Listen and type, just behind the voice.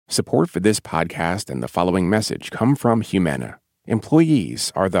Support for this podcast and the following message come from Humana.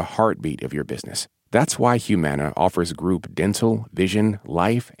 Employees are the heartbeat of your business. That's why Humana offers group dental, vision,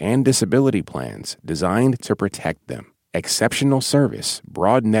 life, and disability plans designed to protect them. Exceptional service,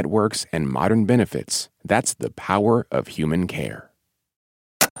 broad networks, and modern benefits. That's the power of human care.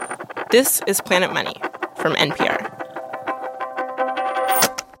 This is Planet Money from NPR.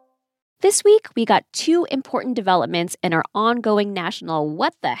 This week, we got two important developments in our ongoing national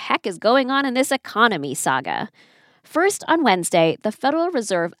what the heck is going on in this economy saga. First, on Wednesday, the Federal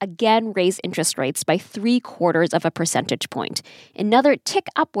Reserve again raised interest rates by 0.75 of a percentage point, another tick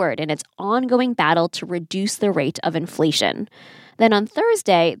upward in its ongoing battle to reduce the rate of inflation. Then on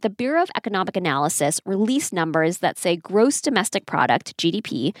Thursday, the Bureau of Economic Analysis released numbers that say gross domestic product,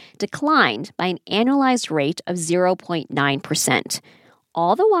 GDP, declined by an annualized rate of 0.9%.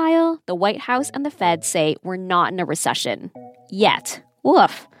 All the while, the White House and the Fed say we're not in a recession. Yet.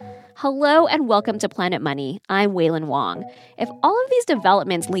 Woof. Hello and welcome to Planet Money. I'm Wailin Wong. If all of these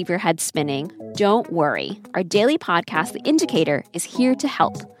developments leave your head spinning, don't worry. Our daily podcast, The Indicator, is here to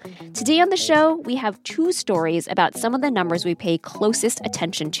help. Today on the show, we have two stories about some of the numbers we pay closest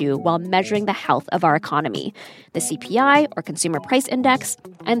attention to while measuring the health of our economy: the CPI, or Consumer Price Index,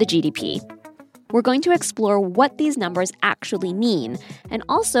 and the GDP. We're going to explore what these numbers actually mean, and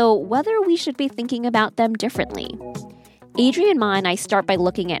also whether we should be thinking about them differently. Adrian Ma and I start by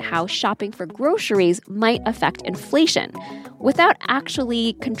looking at how shopping for groceries might affect inflation, without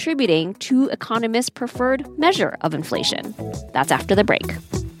actually contributing to economists' preferred measure of inflation. That's after the break.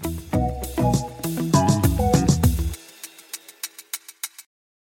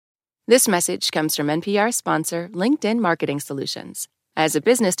 This message comes from NPR sponsor LinkedIn Marketing Solutions. As a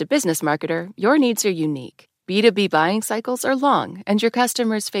business-to-business marketer, your needs are unique. B2B buying cycles are long, and your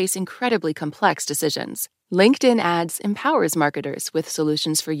customers face incredibly complex decisions. LinkedIn Ads empowers marketers with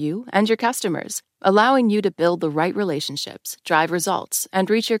solutions for you and your customers, allowing you to build the right relationships, drive results, and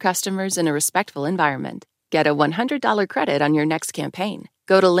reach your customers in a respectful environment. Get a $100 credit on your next campaign.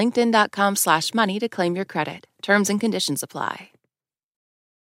 Go to linkedin.com/money to claim your credit. Terms and conditions apply.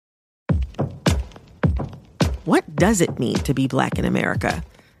 What does it mean to be Black in America?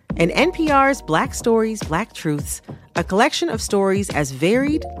 In NPR's Black Stories, Black Truths, a collection of stories as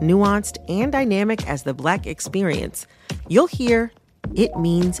varied, nuanced, and dynamic as the Black experience, you'll hear it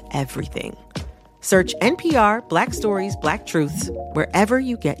means everything. Search NPR Black Stories, Black Truths wherever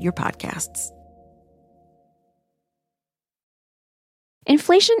you get your podcasts.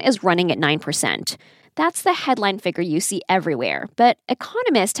 Inflation is running at 9%. That's the headline figure you see everywhere, but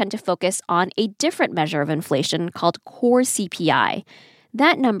economists tend to focus on a different measure of inflation called core CPI.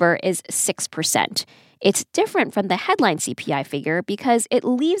 That number is 6%. It's different from the headline CPI figure because it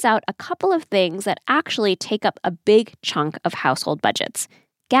leaves out a couple of things that actually take up a big chunk of household budgets: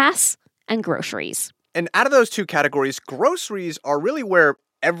 gas and groceries. And out of those two categories, groceries are really where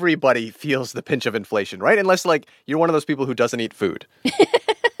everybody feels the pinch of inflation, right? Unless, you're one of those people who doesn't eat food.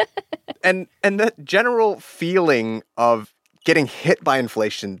 And that general feeling of getting hit by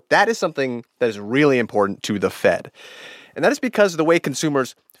inflation, that is something that is really important to the Fed. And that is because the way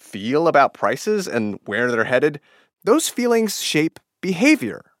consumers feel about prices and where they're headed, those feelings shape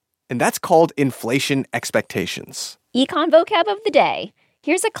behavior. And that's called inflation expectations. Econ vocab of the day.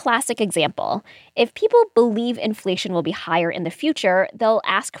 Here's a classic example. If people believe inflation will be higher in the future, they'll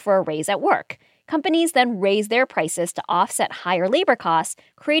ask for a raise at work. Companies then raise their prices to offset higher labor costs,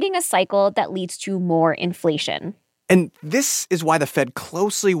 creating a cycle that leads to more inflation. And this is why the Fed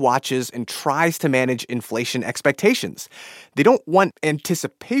closely watches and tries to manage inflation expectations. They don't want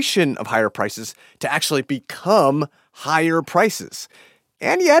anticipation of higher prices to actually become higher prices.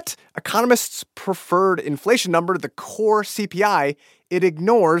 And yet, economists' preferred inflation number, the core CPI, it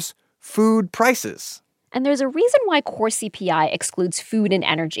ignores food prices. And there's a reason why core CPI excludes food and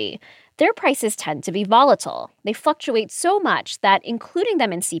energy. Their prices tend to be volatile. They fluctuate so much that including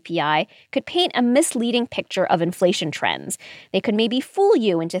them in CPI could paint a misleading picture of inflation trends. They could maybe fool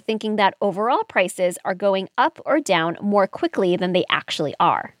you into thinking that overall prices are going up or down more quickly than they actually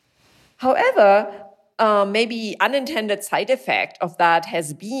are. However, maybe unintended side effect of that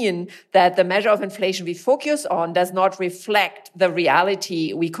has been that the measure of inflation we focus on does not reflect the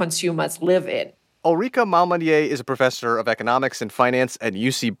reality we consumers live in. Ulrika Malmedier is a professor of economics and finance at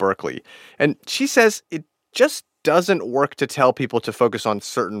UC Berkeley. And she says it just doesn't work to tell people to focus on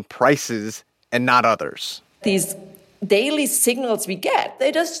certain prices and not others. These daily signals we get,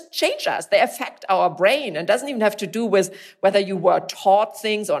 they just change us. They affect our brain. And doesn't even have to do with whether you were taught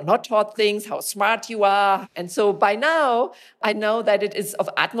things or not taught things, how smart you are. And so by now, I know that it is of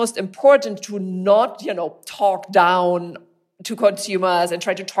utmost importance to not, talk down to consumers and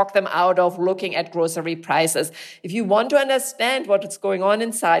try to talk them out of looking at grocery prices. If you want to understand what is going on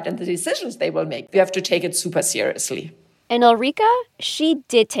inside and the decisions they will make, you have to take it super seriously. And Ulrika, she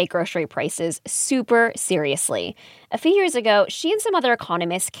did take grocery prices super seriously. A few years ago, she and some other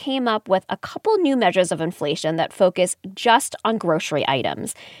economists came up with a couple new measures of inflation that focus just on grocery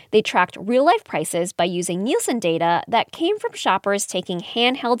items. They tracked real-life prices by using Nielsen data that came from shoppers taking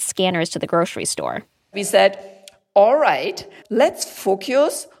handheld scanners to the grocery store. We said, all right, let's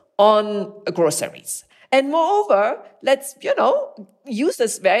focus on groceries. And moreover, let's, use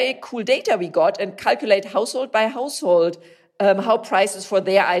this very cool data we got and calculate household by household how prices for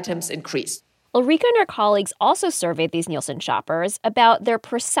their items increase. Ulrika and her colleagues also surveyed these Nielsen shoppers about their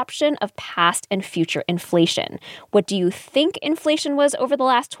perception of past and future inflation. What do you think inflation was over the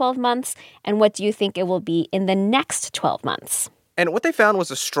last 12 months? And what do you think it will be in the next 12 months? And what they found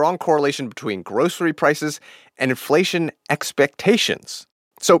was a strong correlation between grocery prices and inflation expectations.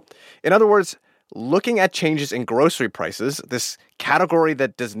 So, in other words, looking at changes in grocery prices, this category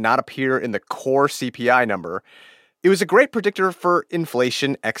that does not appear in the core CPI number, it was a great predictor for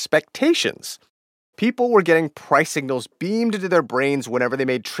inflation expectations. People were getting price signals beamed into their brains whenever they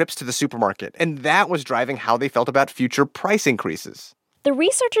made trips to the supermarket, and that was driving how they felt about future price increases. The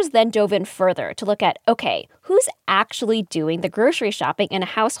researchers then dove in further to look at, okay, who's actually doing the grocery shopping in a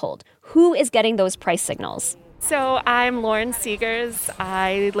household? Who is getting those price signals? So I'm Lauren Seegers.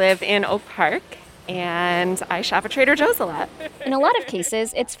 I live in Oak Park, and I shop at Trader Joe's a lot. In a lot of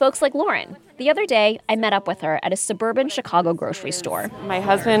cases, it's folks like Lauren. The other day, I met up with her at a suburban Chicago grocery store. My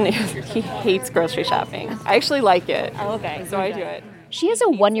husband, he hates grocery shopping. I actually like it. Oh, okay. So I do it. She has a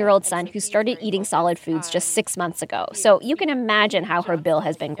 1-year-old son who started eating solid foods just 6 months ago, so you can imagine how her bill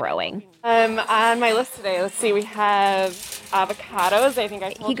has been growing. On my list today, let's see, we have avocados. I think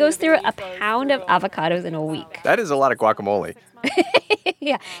I told He goes through a pound of avocados in a week. That is a lot of guacamole.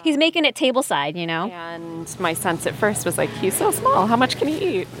 Yeah, he's making it tableside, And my sense at first was like, he's so small. How much can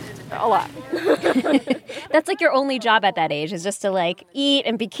he eat? A lot. That's like your only job at that age, is just to eat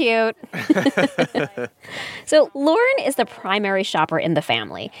and be cute. So Lauren is the primary shopper in the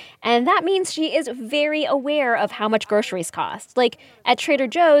family, and that means she is very aware of how much groceries cost. Like at Trader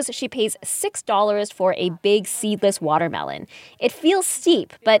Joe's, she pays $6 for a big seedless watermelon. It feels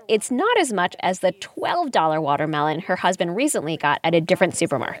steep, but it's not as much as the $12 watermelon her husband recently got at a different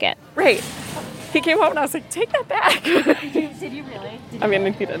supermarket. Right. He came home and I was like, take that back. Did you really? I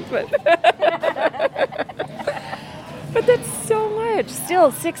mean, he didn't, but... But that's so much.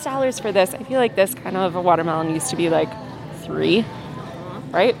 Still, $6 for this. I feel like this kind of a watermelon used to be like $3,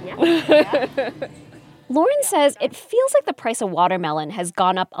 right? Yeah. Lauren says it feels like the price of watermelon has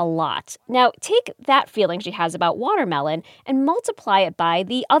gone up a lot. Now, take that feeling she has about watermelon and multiply it by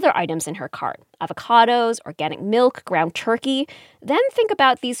the other items in her cart. Avocados, organic milk, ground turkey. Then think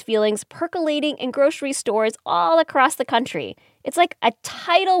about these feelings percolating in grocery stores all across the country. It's like a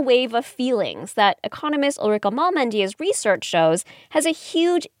tidal wave of feelings that economist Ulrika Malmendia's research shows has a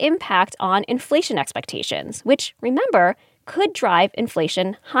huge impact on inflation expectations, which, remember, could drive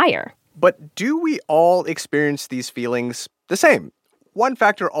inflation higher. But do we all experience these feelings the same? One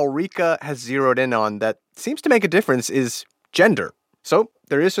factor Ulrika has zeroed in on that seems to make a difference is gender. So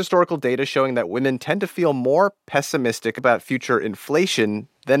there is historical data showing that women tend to feel more pessimistic about future inflation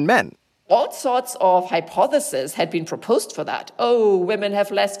than men. All sorts of hypotheses had been proposed for that. Oh, women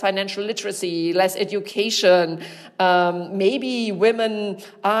have less financial literacy, less education. Maybe women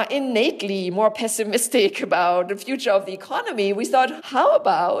are innately more pessimistic about the future of the economy. We thought, how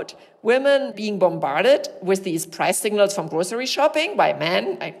about women being bombarded with these price signals from grocery shopping by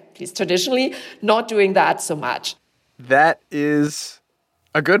men, at least traditionally, not doing that so much? That is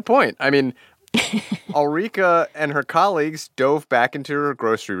a good point. I mean, Ulrika and her colleagues dove back into her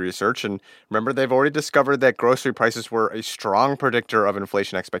grocery research, and remember, they've already discovered that grocery prices were a strong predictor of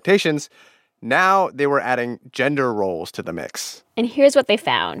inflation expectations. Now they were adding gender roles to the mix. And here's what they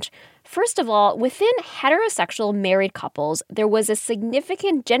found. First of all, within heterosexual married couples, there was a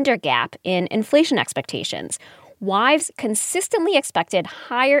significant gender gap in inflation expectations. Wives consistently expected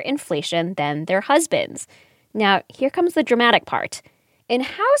higher inflation than their husbands. Now, here comes the dramatic part. In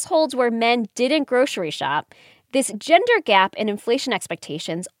households where men didn't grocery shop, this gender gap in inflation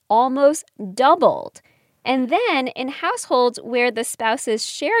expectations almost doubled. And then in households where the spouses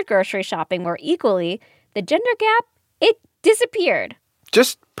shared grocery shopping more equally, the gender gap, it disappeared.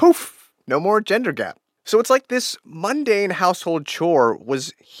 Just poof, no more gender gap. So it's like this mundane household chore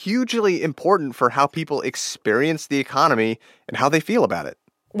was hugely important for how people experience the economy and how they feel about it.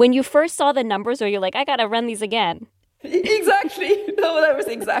 When you first saw the numbers, or you're like, I gotta run these again? Exactly. No, that was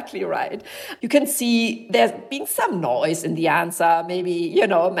exactly right. You can see there's been some noise in the answer. Maybe,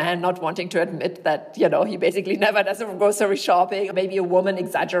 a man not wanting to admit that, he basically never does grocery shopping. Maybe a woman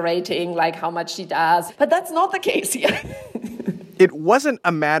exaggerating like how much she does. But that's not the case here. It wasn't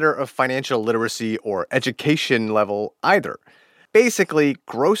a matter of financial literacy or education level either. Basically,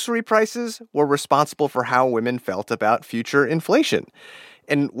 grocery prices were responsible for how women felt about future inflation.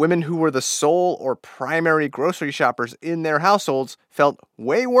 And women who were the sole or primary grocery shoppers in their households felt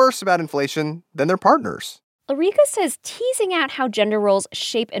way worse about inflation than their partners. Ulrika says teasing out how gender roles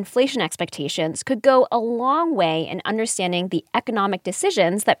shape inflation expectations could go a long way in understanding the economic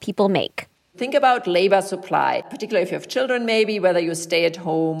decisions that people make. Think about labor supply, particularly if you have children, maybe, whether you stay at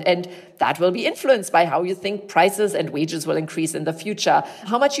home. And that will be influenced by how you think prices and wages will increase in the future.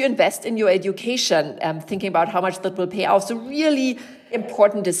 How much you invest in your education, thinking about how much that will pay off. So really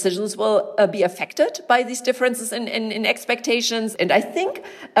important decisions will be affected by these differences in expectations. And I think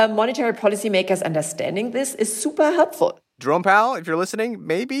monetary policymakers understanding this is super helpful. Jerome Powell, if you're listening,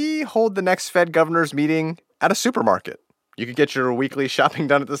 maybe hold the next Fed governor's meeting at a supermarket. You could get your weekly shopping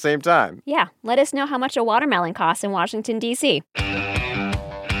done at the same time. Yeah, let us know how much a watermelon costs in Washington, D.C.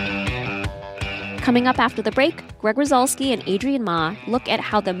 Coming up after the break, Greg Rosalsky and Adrian Ma look at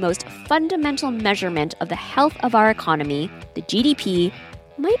how the most fundamental measurement of the health of our economy, the GDP,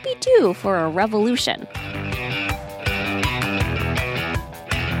 might be due for a revolution.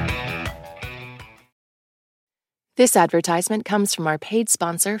 This advertisement comes from our paid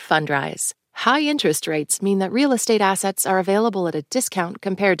sponsor, Fundrise. High interest rates mean that real estate assets are available at a discount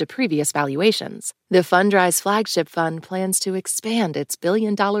compared to previous valuations. The Fundrise flagship fund plans to expand its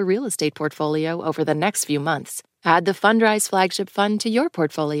billion-dollar real estate portfolio over the next few months. Add the Fundrise flagship fund to your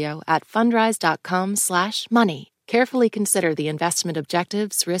portfolio at fundrise.com/money. Carefully consider the investment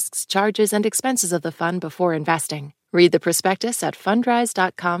objectives, risks, charges, and expenses of the fund before investing. Read the prospectus at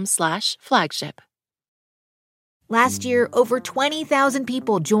fundrise.com/flagship. Last year, over 20,000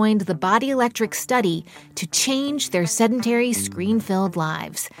 people joined the Body Electric study to change their sedentary, screen-filled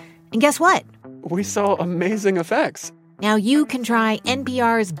lives. And guess what? We saw amazing effects. Now you can try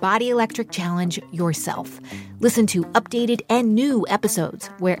NPR's Body Electric Challenge yourself. Listen to updated and new episodes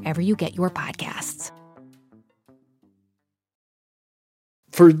wherever you get your podcasts.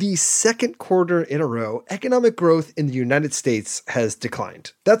 For the second quarter in a row, economic growth in the United States has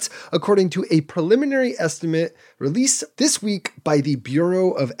declined. That's according to a preliminary estimate released this week by the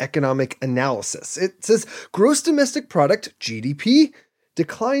Bureau of Economic Analysis. It says gross domestic product, GDP,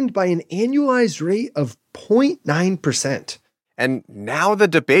 declined by an annualized rate of 0.9%. And now the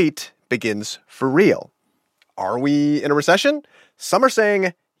debate begins for real. Are we in a recession? Some are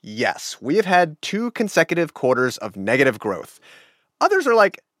saying yes. We have had 2 consecutive quarters of negative growth. Others are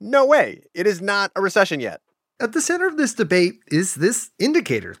like, no way, it is not a recession yet. At the center of this debate is this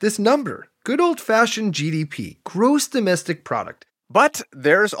indicator, this number, good old-fashioned GDP, gross domestic product. But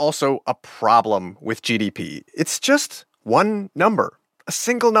there's also a problem with GDP. It's just one number, a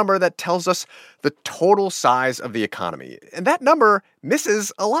single number that tells us the total size of the economy. And that number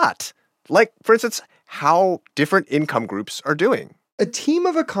misses a lot. Like, for instance, how different income groups are doing. A team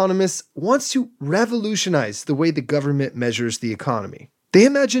of economists wants to revolutionize the way the government measures the economy. They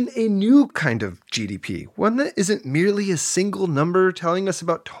imagine a new kind of GDP, one that isn't merely a single number telling us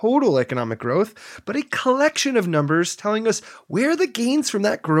about total economic growth, but a collection of numbers telling us where the gains from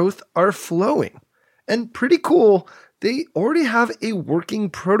that growth are flowing. And pretty cool, they already have a working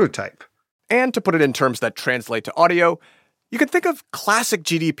prototype. And to put it in terms that translate to audio, you can think of classic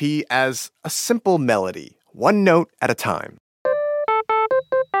GDP as a simple melody, one note at a time.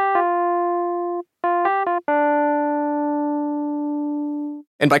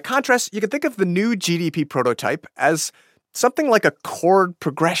 And by contrast, you can think of the new GDP prototype as something like a chord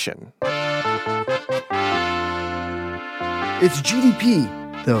progression. It's GDP,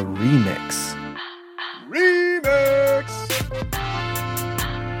 the remix. Remix!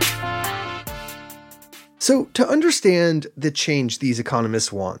 So, to understand the change these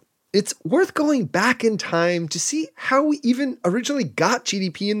economists want, it's worth going back in time to see how we even originally got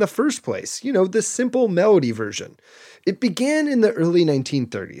GDP in the first place. You know, the simple melody version. It began in the early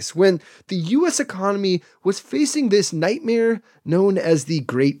 1930s when the U.S. economy was facing this nightmare known as the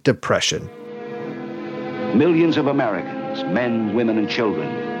Great Depression. Millions of Americans, men, women, and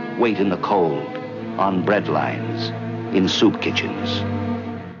children, wait in the cold, on bread lines, in soup kitchens.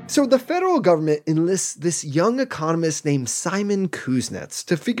 So the federal government enlists this young economist named Simon Kuznets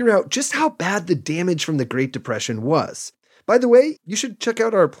to figure out just how bad the damage from the Great Depression was. By the way, you should check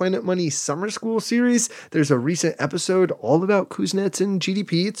out our Planet Money Summer School series. There's a recent episode all about Kuznets and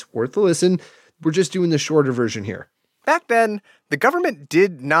GDP. It's worth a listen. We're just doing the shorter version here. back then, the government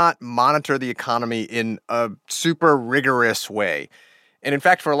did not monitor the economy in a super rigorous way. And in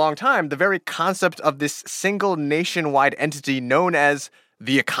fact, for a long time, the very concept of this single nationwide entity known as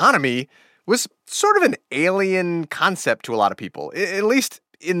the economy was sort of an alien concept to a lot of people, at least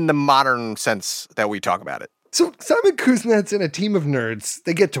in the modern sense that we talk about it. So Simon Kuznets and a team of nerds,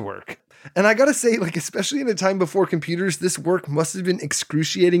 they get to work. And I gotta say, especially in a time before computers, this work must have been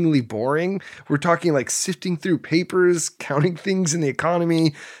excruciatingly boring. We're talking sifting through papers, counting things in the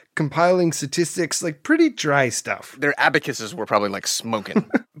economy, compiling statistics, pretty dry stuff. Their abacuses were probably smoking.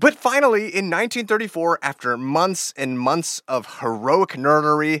 But finally, in 1934, after months and months of heroic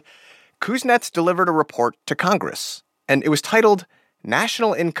nerdery, Kuznets delivered a report to Congress. And it was titled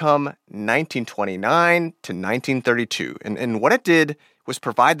National Income 1929 to 1932. And what it did was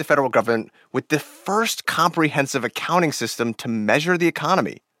provide the federal government with the first comprehensive accounting system to measure the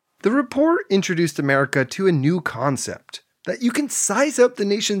economy. The report introduced America to a new concept, that you can size up the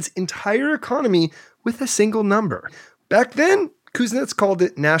nation's entire economy with a single number. Back then, Kuznets called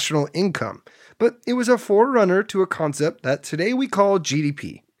it national income, but it was a forerunner to a concept that today we call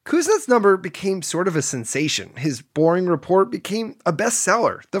GDP. Kuznets' number became sort of a sensation. His boring report became a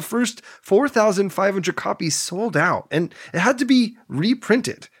bestseller. The first 4,500 copies sold out, and it had to be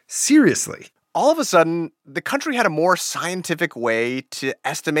reprinted. Seriously. All of a sudden, the country had a more scientific way to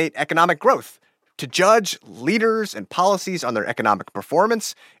estimate economic growth, to judge leaders and policies on their economic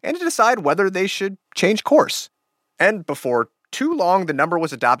performance, and to decide whether they should change course. And before too long, the number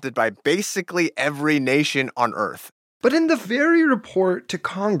was adopted by basically every nation on Earth. But in the very report to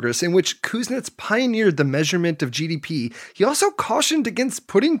Congress in which Kuznets pioneered the measurement of GDP, he also cautioned against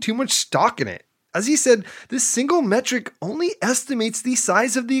putting too much stock in it. As he said, this single metric only estimates the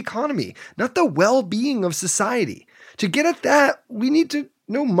size of the economy, not the well-being of society. To get at that, we need to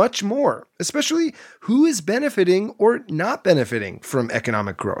know much more, especially who is benefiting or not benefiting from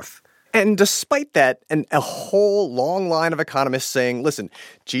economic growth. And despite that, and a whole long line of economists saying, listen,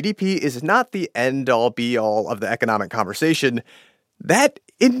 GDP is not the end-all, be-all of the economic conversation, that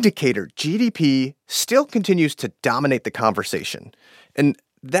indicator, GDP, still continues to dominate the conversation. And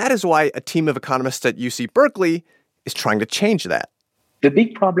that is why a team of economists at UC Berkeley is trying to change that. The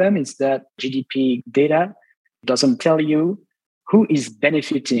big problem is that GDP data doesn't tell you who is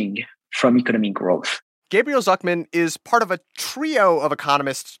benefiting from economic growth. Gabriel Zuckman is part of a trio of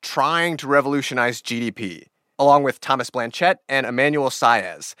economists trying to revolutionize GDP, along with Thomas Blanchett and Emmanuel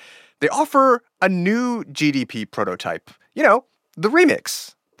Saez. They offer a new GDP prototype, the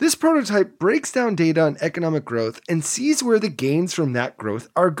remix. This prototype breaks down data on economic growth and sees where the gains from that growth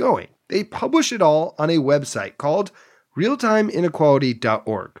are going. They publish it all on a website called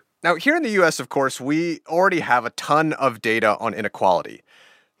realtimeinequality.org. Now, here in the US, of course, we already have a ton of data on inequality.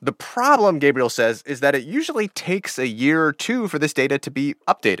 The problem, Gabriel says, is that it usually takes a year or two for this data to be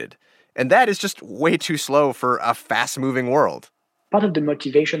updated. And that is just way too slow for a fast-moving world. Part of the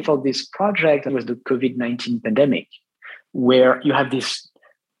motivation for this project was the COVID-19 pandemic, where you have this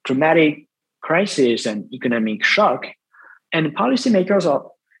dramatic crisis and economic shock, and policymakers are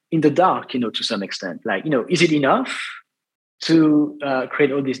in the dark, to some extent. Is it enough to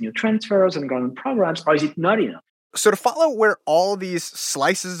create all these new transfers and government programs, or is it not enough? So to follow where all these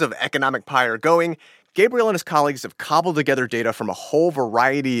slices of economic pie are going, Gabriel and his colleagues have cobbled together data from a whole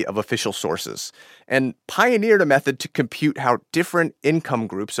variety of official sources and pioneered a method to compute how different income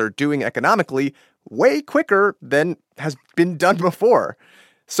groups are doing economically way quicker than has been done before.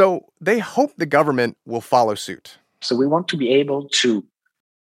 So they hope the government will follow suit. So we want to be able to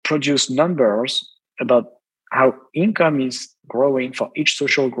produce numbers about how income is growing for each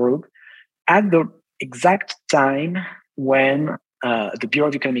social group at the exact time when the Bureau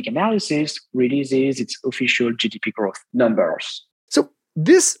of Economic Analysis releases its official GDP growth numbers. So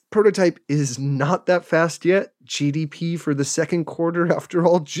this prototype is not that fast yet. GDP for the second quarter, after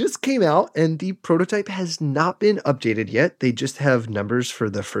all, just came out, and the prototype has not been updated yet. They just have numbers for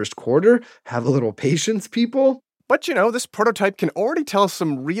the first quarter. Have a little patience, people. But this prototype can already tell us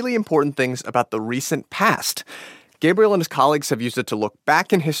some really important things about the recent past. Gabriel and his colleagues have used it to look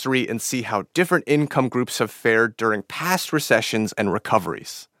back in history and see how different income groups have fared during past recessions and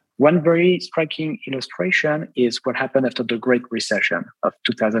recoveries. One very striking illustration is what happened after the Great Recession of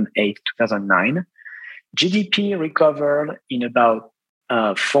 2008-2009. GDP recovered in about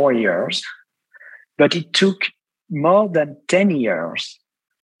 4 years, but it took more than 10 years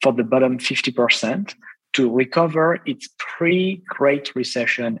for the bottom 50% to recover its pre-Great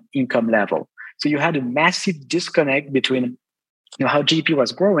Recession income level. So you had a massive disconnect between how GDP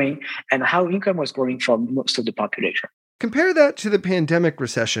was growing and how income was growing for most of the population. Compare that to the pandemic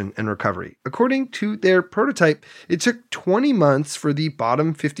recession and recovery. According to their prototype, it took 20 months for the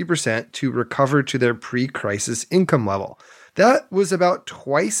bottom 50% to recover to their pre-crisis income level. That was about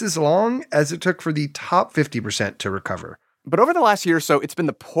twice as long as it took for the top 50% to recover. But over the last year or so, it's been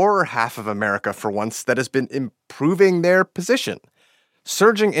the poorer half of America, for once, that has been improving their position.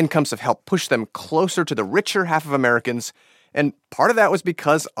 Surging incomes have helped push them closer to the richer half of Americans, and part of that was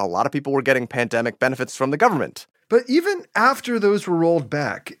because a lot of people were getting pandemic benefits from the government. But even after those were rolled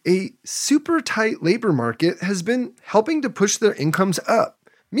back, a super tight labor market has been helping to push their incomes up.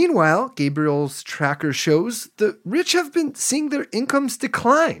 Meanwhile, Gabriel's tracker shows the rich have been seeing their incomes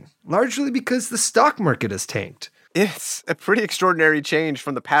decline, largely because the stock market has tanked. It's a pretty extraordinary change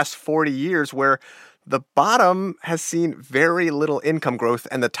from the past 40 years where the bottom has seen very little income growth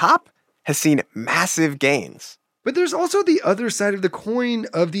and the top has seen massive gains. But there's also the other side of the coin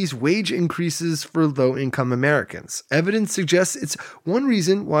of these wage increases for low-income Americans. Evidence suggests it's one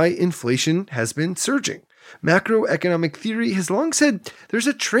reason why inflation has been surging. Macroeconomic theory has long said there's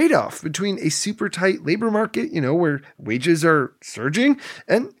a trade-off between a super tight labor market, where wages are surging,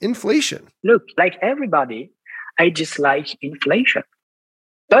 and inflation. Look, like everybody, I dislike inflation.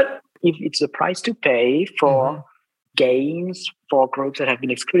 But if it's a price to pay for gains for groups that have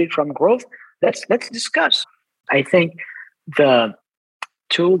been excluded from growth, let's discuss. I think the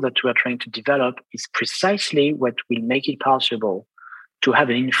tool that we are trying to develop is precisely what will make it possible to have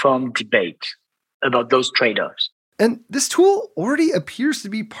an informed debate about those trade-offs. And this tool already appears to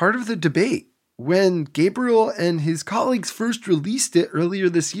be part of the debate. When Gabriel and his colleagues first released it earlier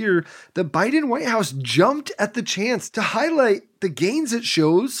this year, the Biden White House jumped at the chance to highlight the gains it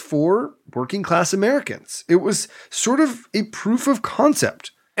shows for working-class Americans. It was sort of a proof of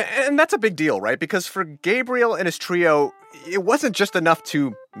concept. And that's a big deal, right? Because for Gabriel and his trio, it wasn't just enough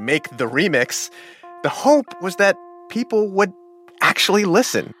to make the remix. The hope was that people would actually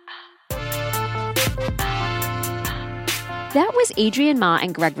listen. That was Adrian Ma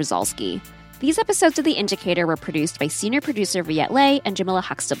and Greg Rosalsky. These episodes of The Indicator were produced by senior producer Viet Le and Jamila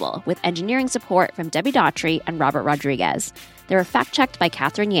Huxtable, with engineering support from Debbie Daughtry and Robert Rodriguez. They were fact-checked by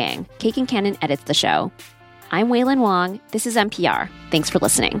Catherine Yang. Kagan Cannon edits the show. I'm Waylon Wong. This is NPR. Thanks for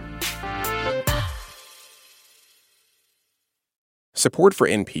listening. Support for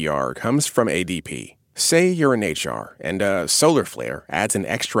NPR comes from ADP. Say you're in HR and a solar flare adds an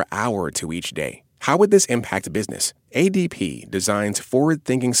extra hour to each day. How would this impact business? ADP designs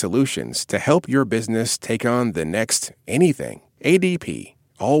forward-thinking solutions to help your business take on the next anything. ADP,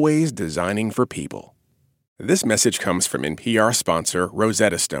 always designing for people. This message comes from NPR sponsor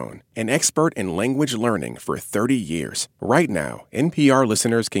Rosetta Stone, an expert in language learning for 30 years. Right now, NPR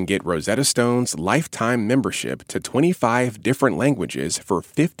listeners can get Rosetta Stone's lifetime membership to 25 different languages for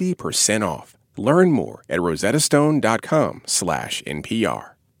 50% off. Learn more at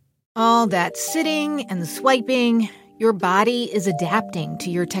rosettastone.com/NPR. All that sitting and swiping, your body is adapting to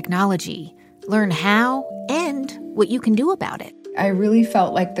your technology. Learn how and what you can do about it. I really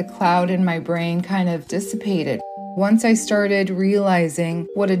felt like the cloud in my brain kind of dissipated. Once I started realizing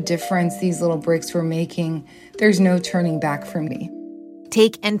what a difference these little breaks were making, there's no turning back for me.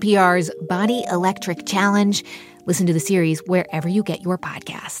 Take NPR's Body Electric Challenge. Listen to the series wherever you get your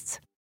podcasts.